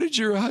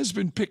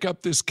husband pick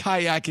up this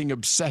kayaking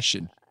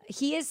obsession?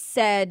 He has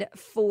said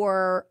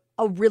for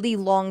a really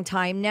long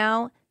time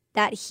now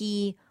that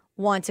he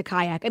wants a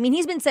kayak. I mean,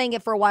 he's been saying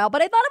it for a while,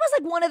 but I thought it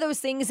was like one of those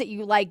things that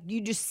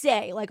you just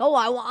say, like, oh,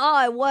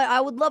 I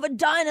would love a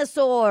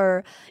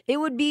dinosaur. It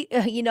would be,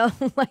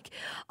 like,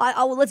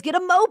 let's get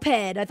a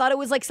moped. I thought it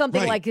was like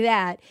something like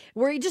that,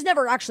 where it just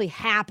never actually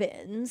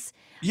happens.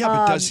 Yeah,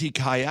 but does he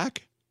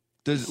kayak?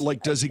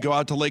 Does he go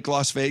out to Lake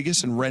Las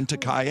Vegas and rent a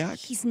kayak?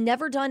 He's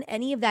never done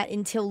any of that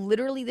until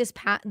literally this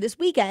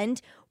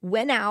weekend.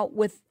 Went out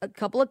with a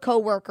couple of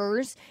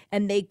coworkers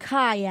and they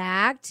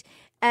kayaked.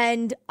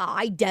 And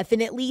I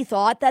definitely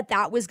thought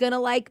that was going to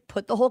like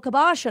put the whole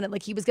kibosh on it.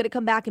 Like he was going to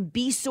come back and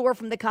be sore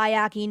from the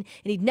kayaking and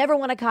he'd never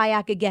want to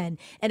kayak again.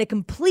 And it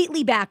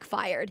completely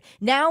backfired.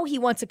 Now he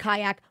wants a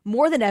kayak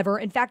more than ever.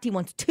 In fact, he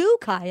wants 2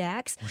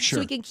 kayaks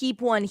so he can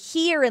keep one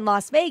here in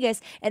Las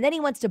Vegas. And then he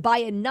wants to buy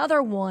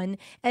another one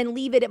and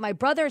leave it at my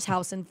brother's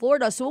house in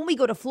Florida. So when we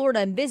go to Florida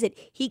and visit,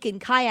 he can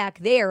kayak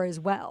there as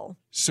well.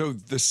 So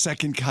the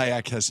second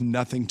kayak has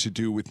nothing to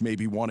do with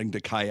maybe wanting to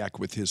kayak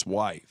with his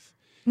wife.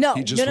 No,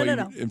 he just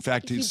no. In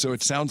fact, so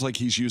it sounds like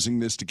he's using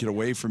this to get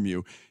away from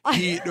you. So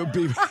it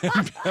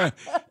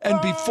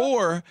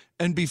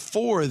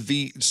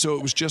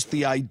was just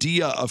the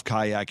idea of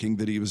kayaking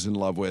that he was in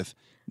love with.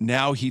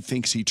 Now he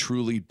thinks he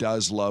truly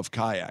does love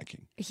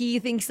kayaking. He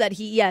thinks that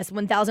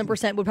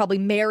 1,000% would probably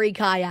marry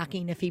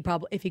kayaking if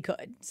he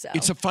could. So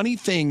it's a funny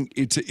thing.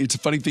 It's a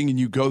funny thing, and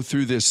you go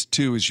through this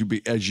too as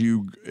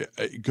you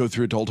go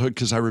through adulthood.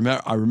 Because I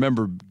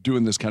remember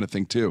doing this kind of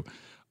thing too.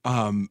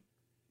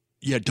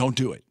 Yeah, don't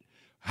do it.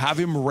 Have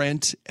him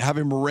rent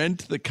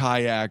the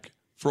kayak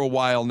for a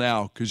while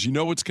now, because you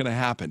know what's going to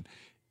happen.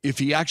 If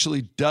he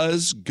actually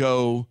does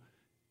go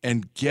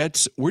and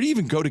where do you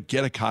even go to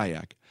get a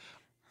kayak?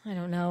 I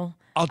don't know.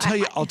 I'll tell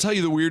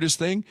you the weirdest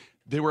thing.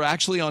 They were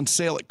actually on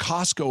sale at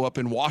Costco up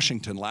in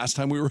Washington last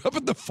time we were up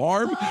at the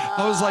farm.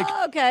 I was like,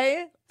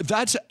 okay.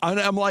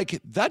 I'm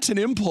like, that's an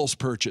impulse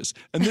purchase.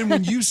 And then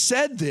when you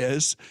said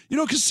this,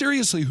 because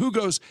seriously, who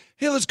goes,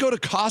 hey, let's go to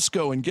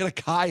Costco and get a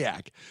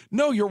kayak?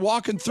 No, you're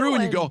walking through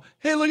and you go,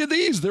 hey, look at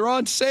these. They're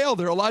on sale.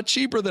 They're a lot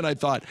cheaper than I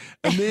thought.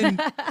 And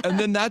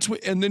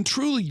then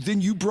truly,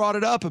 then you brought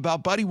it up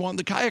about Buddy wanting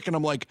the kayak. And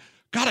I'm like,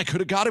 God, I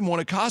could have got him one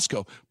at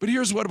Costco. But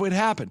here's what would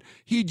happen.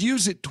 He'd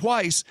use it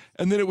twice,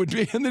 and then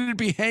it'd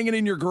be hanging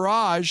in your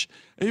garage,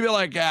 and you'd be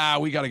like,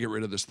 we got to get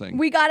rid of this thing.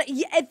 We got it.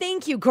 Yeah,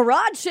 thank you.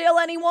 Garage sale,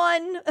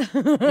 anyone?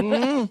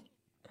 Mm-hmm.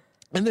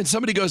 And then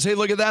somebody goes, hey,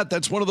 look at that.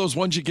 That's one of those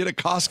ones you get at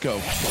Costco.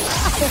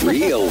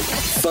 Real,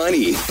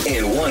 funny,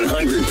 and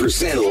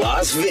 100%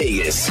 Las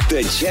Vegas.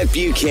 The Chet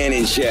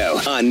Buchanan Show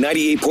on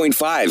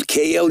 98.5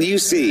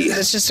 KLUC.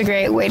 It's just a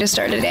great way to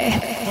start a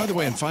day. By the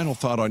way, and final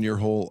thought on your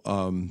whole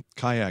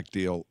kayak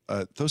deal,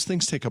 those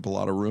things take up a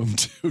lot of room,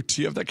 too.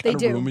 Do you have that kind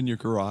of room in your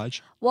garage?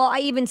 Well, I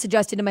even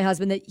suggested to my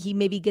husband that he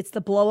maybe gets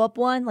the blow-up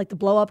one, like the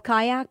blow-up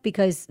kayak,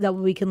 because that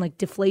way we can, like,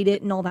 deflate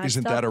it and all that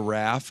Isn't stuff. that a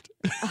raft?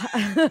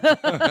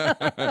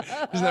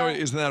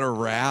 Isn't that a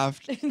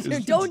raft?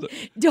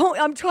 Don't.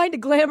 I'm trying to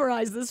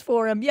glamorize this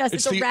for him. Yes,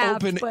 it's a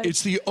raft.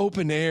 It's the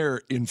open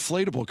air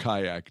inflatable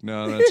kayak.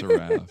 No, that's a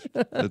raft.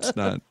 That's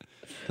not.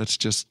 That's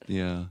just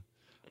yeah.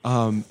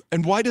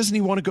 And why doesn't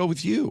he want to go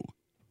with you?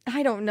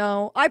 I don't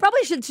know. I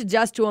probably should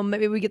suggest to him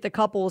maybe we get the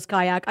couples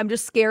kayak. I'm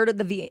just scared of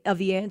the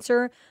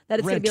answer that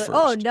it's going to be like,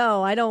 oh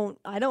no, I don't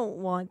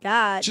want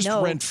that. Just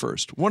rent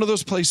first. One of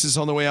those places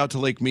on the way out to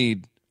Lake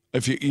Mead.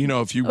 If you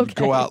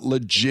go out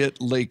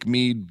legit Lake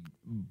Mead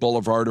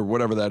Boulevard or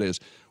whatever that is,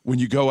 when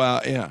you go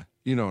out, yeah,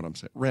 you know what I'm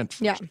saying. Rent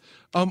first.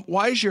 Yeah.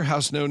 Why is your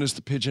house known as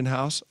the Pigeon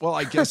House? Well,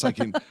 I guess I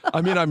can.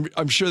 I mean,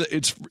 I'm sure that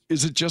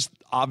is it just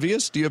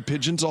obvious? Do you have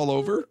pigeons all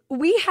over?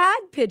 We had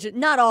pigeons,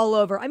 not all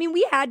over. I mean,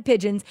 we had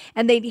pigeons,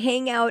 and they'd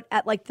hang out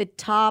at like the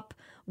top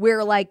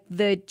where like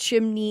the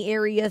chimney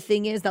area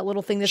thing is, that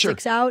little thing that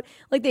sticks out.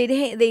 Like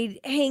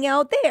they'd hang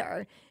out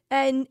there.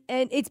 And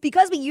it's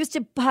because we used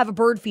to have a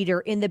bird feeder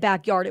in the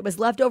backyard. It was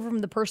left over from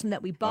the person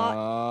that we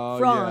bought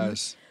from.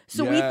 Yes.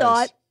 So we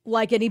thought,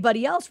 like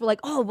anybody else, we're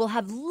like, oh, we'll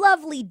have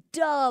lovely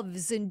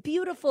doves and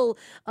beautiful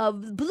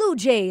blue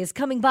jays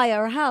coming by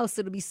our house.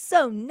 It'll be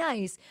so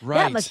nice. Right.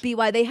 That must be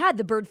why they had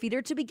the bird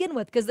feeder to begin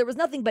with, because there was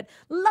nothing but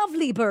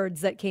lovely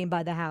birds that came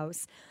by the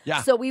house.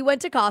 Yeah. So we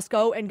went to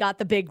Costco and got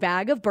the big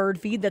bag of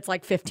bird feed that's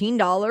like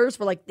 $15.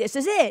 We're like, this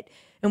is it.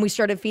 And we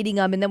started feeding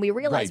them, and then we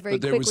realized very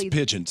quickly. But there was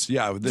pigeons.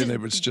 Yeah, then it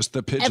was just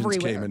the pigeons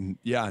everywhere. Came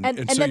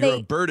and so you're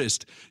a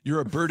birdist.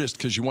 You're a birdist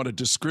because you want to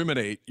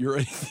discriminate.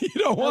 You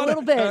don't want a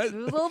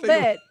little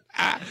bit.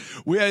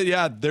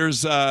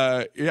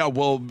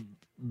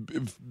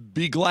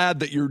 Be glad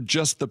that you're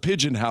just the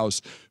Pigeon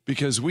House,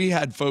 because we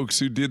had folks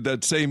who did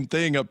that same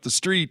thing up the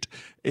street,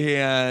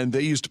 and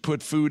they used to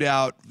put food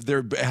out.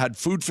 They had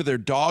food for their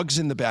dogs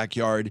in the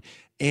backyard,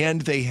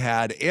 and they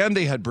had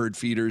bird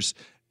feeders.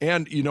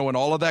 And, and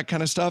all of that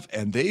kind of stuff.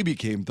 And they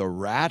became the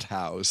rat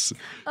house.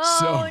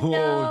 Oh,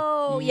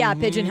 no. Yeah,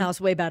 Pigeon House,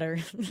 way better.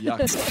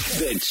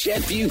 The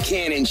Chet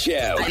Buchanan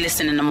Show. I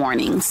listen in the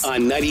mornings.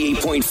 On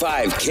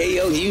 98.5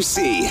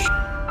 KLUC.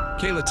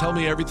 Kayla, tell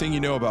me everything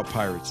you know about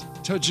pirates.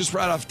 Just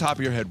right off the top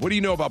of your head. What do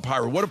you know about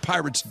pirates? What do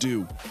pirates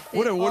do?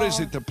 What is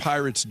it that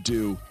pirates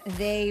do?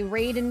 They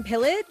raid and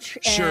pillage.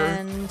 Sure.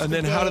 And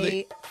then how do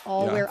they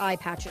all wear eye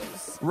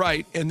patches?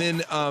 Right. And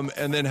then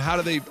how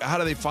do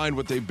they find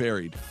what they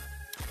buried?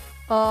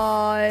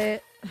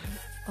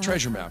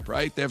 Treasure map,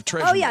 right? They have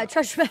treasure map. Oh, yeah,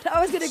 treasure map.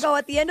 I was going to go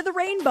at the end of the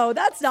rainbow.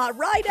 That's not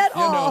right at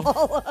all.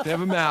 No. They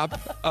have a map.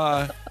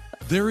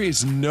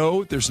 There's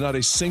not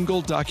a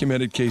single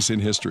documented case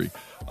in history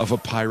of a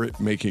pirate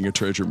making a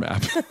treasure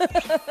map. It's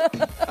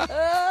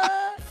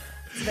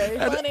very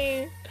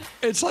funny.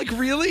 It's like,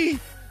 really?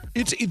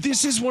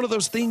 This is one of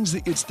those things.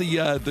 It's the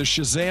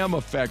Shazam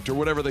effect, or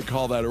whatever they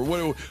call that, or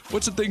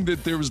what's the thing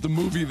that there was the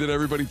movie that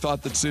everybody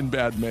thought that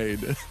Sinbad made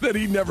that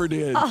he never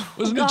did?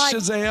 Wasn't it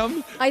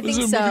Shazam? I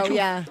think so.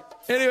 Yeah.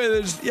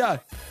 Anyway,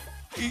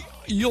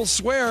 you'll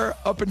swear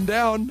up and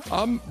down.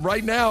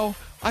 Right now.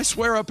 I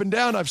swear up and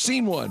down. I've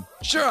seen one.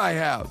 Sure, I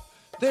have.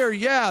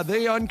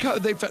 They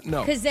uncovered.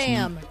 No.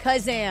 Kazam.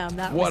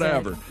 That was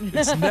whatever. It.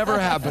 It's never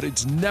happened.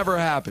 It's never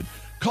happened.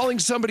 Calling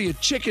somebody a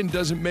chicken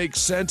doesn't make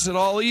sense at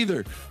all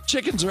either.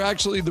 Chickens are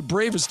actually the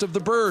bravest of the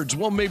birds.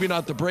 Well, maybe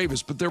not the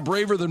bravest, but they're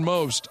braver than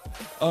most.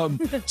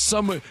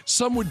 Some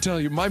would tell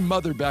you, my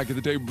mother back in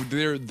the day,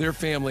 their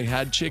family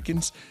had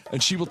chickens,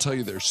 and she will tell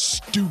you they're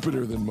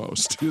stupider than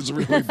most is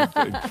really the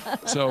thing.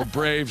 So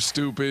brave,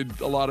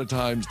 stupid, a lot of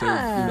times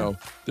they're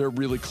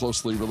really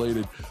closely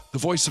related. The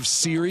voice of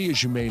Siri,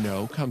 as you may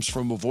know, comes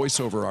from a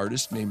voiceover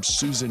artist named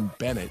Susan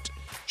Bennett.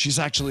 She's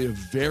actually a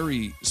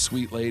very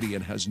sweet lady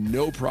and has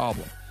no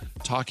problem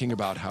talking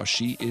about how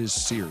she is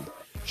Siri.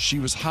 She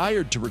was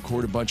hired to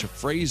record a bunch of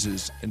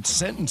phrases and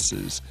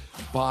sentences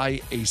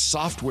by a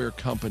software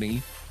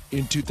company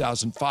in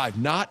 2005,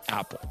 not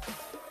Apple.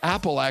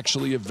 Apple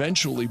actually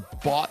eventually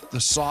bought the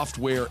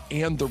software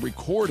and the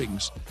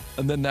recordings,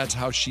 and then that's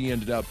how she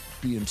ended up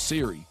being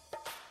Siri,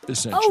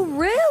 essentially. Oh,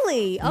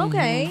 really?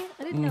 Okay.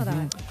 I didn't know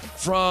that.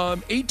 From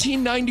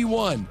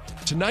 1891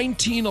 to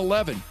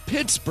 1911,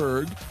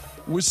 Pittsburgh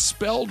was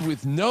spelled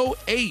with no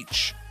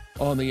H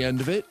on the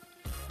end of it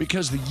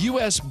because the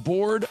U.S.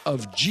 Board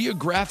of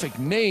Geographic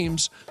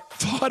Names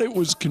thought it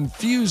was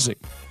confusing.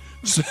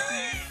 So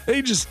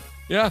they just,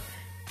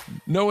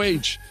 no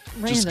H.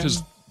 Random. Just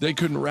because they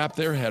couldn't wrap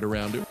their head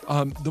around it.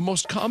 The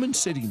most common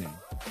city name.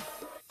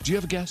 Do you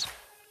have a guess?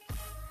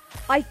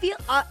 I feel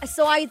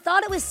so. I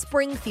thought it was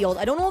Springfield.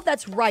 I don't know if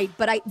that's right,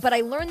 but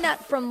I learned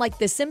that from like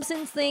the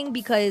Simpsons thing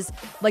because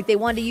like they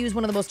wanted to use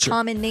one of the most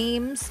common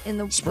names in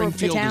the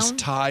Springfield town. is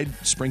tied.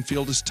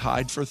 Springfield is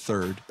tied for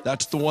third.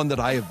 That's the one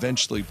that I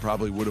eventually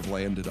probably would have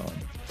landed on.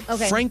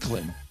 Okay.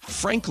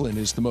 Franklin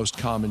is the most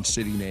common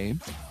city name.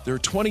 There are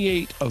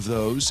 28 of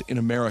those in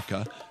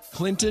America.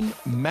 Clinton,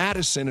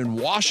 Madison, and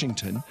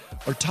Washington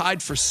are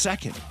tied for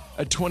second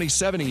at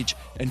 27 each,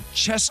 and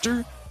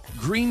Chester,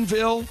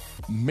 Greenville,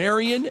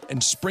 Marion,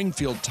 and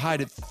Springfield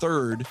tied at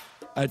third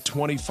at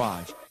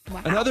 25.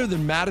 Wow. And other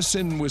than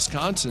Madison,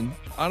 Wisconsin,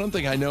 I don't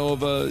think I know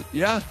of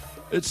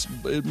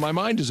my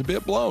mind is a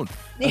bit blown.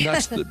 And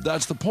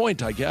that's the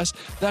point, I guess.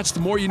 That's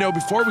the more you know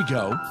before we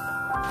go.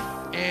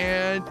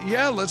 And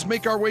let's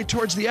make our way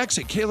towards the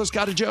exit. Kayla's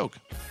got a joke.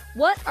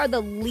 What are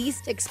the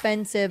least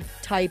expensive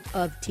type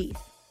of teeth?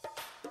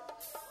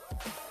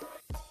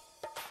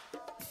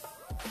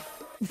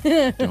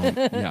 I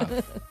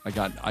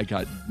got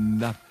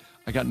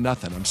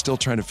nothing. I'm still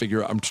trying to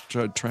figure out. I'm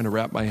trying to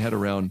wrap my head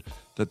around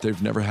that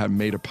they've never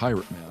made a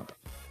pirate map.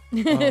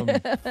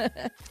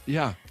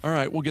 All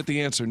right, we'll get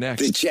the answer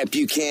next. The Chet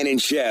Buchanan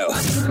Show.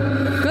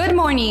 Good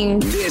morning.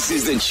 This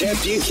is the Chet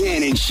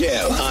Buchanan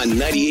Show on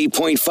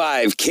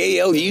 98.5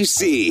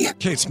 KLUC.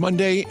 Okay, it's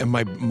Monday, and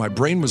my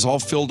brain was all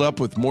filled up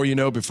with more you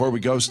know before we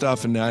go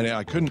stuff, and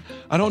I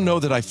don't know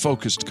that I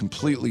focused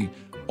completely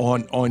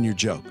on your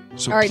joke.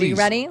 So all right, please,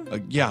 are you ready?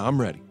 Yeah,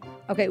 I'm ready.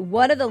 Okay,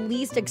 what are the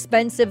least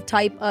expensive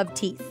type of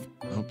teeth?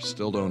 Oh,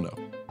 still don't know.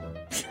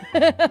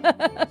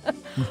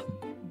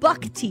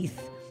 Buck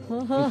teeth.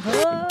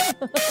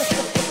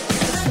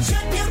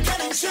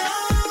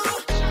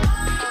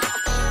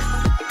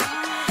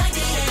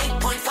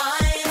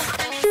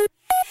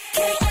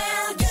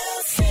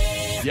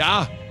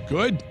 Yeah,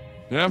 good.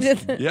 Yeah.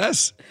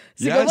 Yes.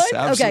 Yes,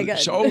 absolutely.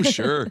 Okay, good. Oh,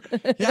 sure.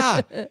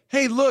 Yeah.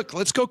 Hey, look,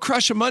 let's go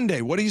crush a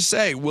Monday. What do you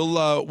say?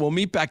 We'll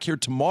meet back here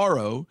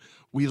tomorrow.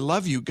 We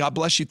love you. God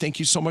bless you. Thank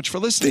you so much for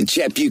listening. The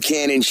Chet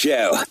Buchanan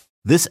Show.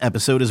 This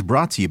episode is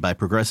brought to you by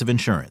Progressive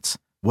Insurance.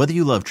 Whether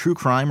you love true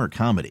crime or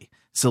comedy,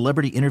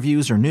 celebrity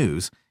interviews or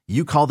news,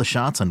 you call the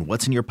shots on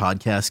what's in your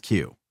podcast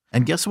queue.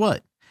 And guess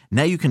what?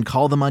 Now you can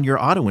call them on your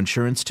auto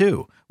insurance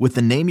too with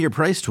the Name Your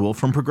Price tool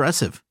from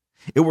Progressive.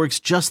 It works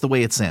just the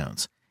way it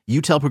sounds.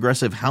 You tell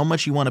Progressive how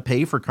much you want to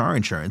pay for car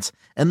insurance,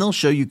 and they'll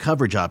show you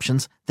coverage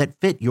options that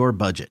fit your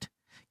budget.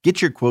 Get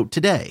your quote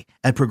today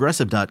at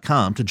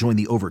Progressive.com to join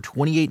the over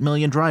 28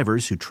 million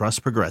drivers who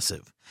trust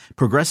Progressive.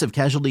 Progressive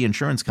Casualty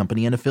Insurance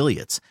Company and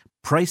Affiliates.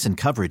 Price and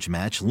coverage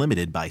match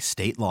limited by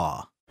state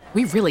law.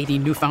 We really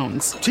need new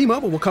phones.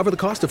 T-Mobile will cover the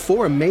cost of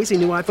 4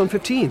 amazing new iPhone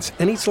 15s,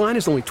 and each line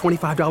is only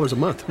 $25 a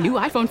month. New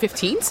iPhone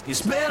 15s?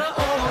 It's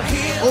better over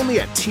here. Only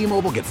at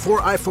T-Mobile, get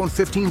 4 iPhone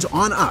 15s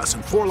on us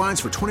and 4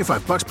 lines for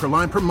 $25 per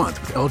line per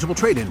month with eligible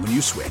trade-in when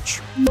you switch.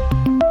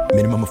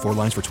 Minimum of 4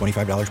 lines for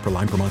 $25 per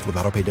line per month with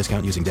autopay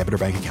discount using debit or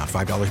bank account.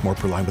 $5 more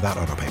per line without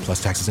autopay,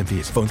 plus taxes and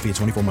fees. Phone fee at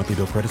 24 monthly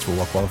bill credits for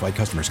well-qualified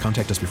customers.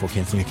 Contact us before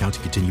canceling account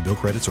to continue bill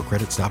credits or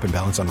credit stop and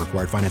balance on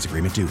required finance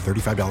agreement due.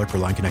 $35 per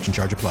line connection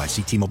charge applies.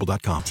 See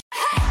T-Mobile.com.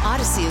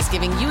 Odyssey is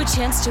giving you a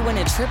chance to win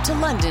a trip to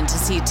London to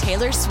see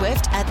Taylor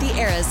Swift at the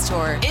Eras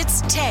Tour.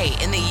 It's Tay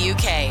in the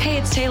UK. Hey,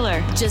 it's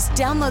Taylor. Just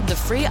download the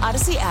free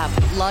Odyssey app,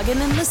 log in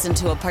and listen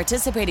to a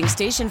participating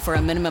station for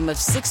a minimum of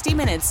 60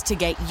 minutes to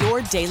get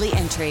your daily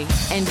entry.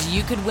 And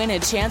you could win a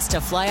chance to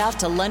fly off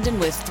to London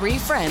with 3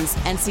 friends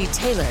and see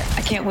Taylor.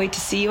 I can't wait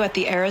to see you at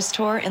the Eras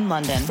Tour in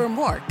London. For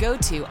more, go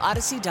to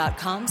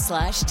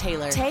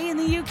odyssey.com/Taylor. Tay in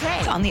the UK.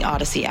 It's on the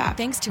Odyssey app.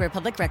 Thanks to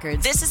Republic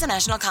Records. This is a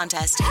national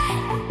contest.